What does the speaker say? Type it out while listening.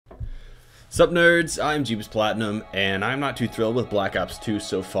Sup nerds, I'm JeebusPlatinum, and I'm not too thrilled with Black Ops 2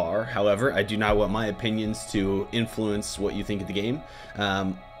 so far. However, I do not want my opinions to influence what you think of the game.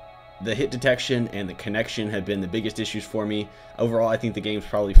 The hit detection and the connection have been the biggest issues for me. Overall, I think the game's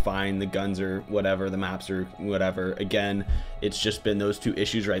probably fine. The guns are whatever, the maps are whatever. Again, it's just been those two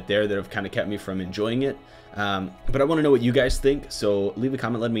issues right there that have kind of kept me from enjoying it. But I want to know what you guys think, so leave a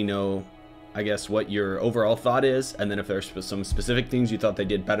comment, let me know, I guess, what your overall thought is, and then if there's some specific things you thought they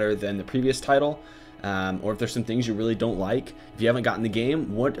did better than the previous title, or if there's some things you really don't like. If you haven't gotten the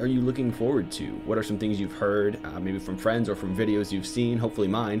game, what are you looking forward to? What are some things you've heard, maybe from friends or from videos you've seen, hopefully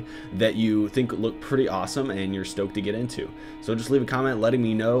mine, that you think look pretty awesome and you're stoked to get into? So just leave a comment letting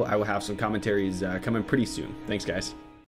me know. I will have some commentaries coming pretty soon. Thanks, guys.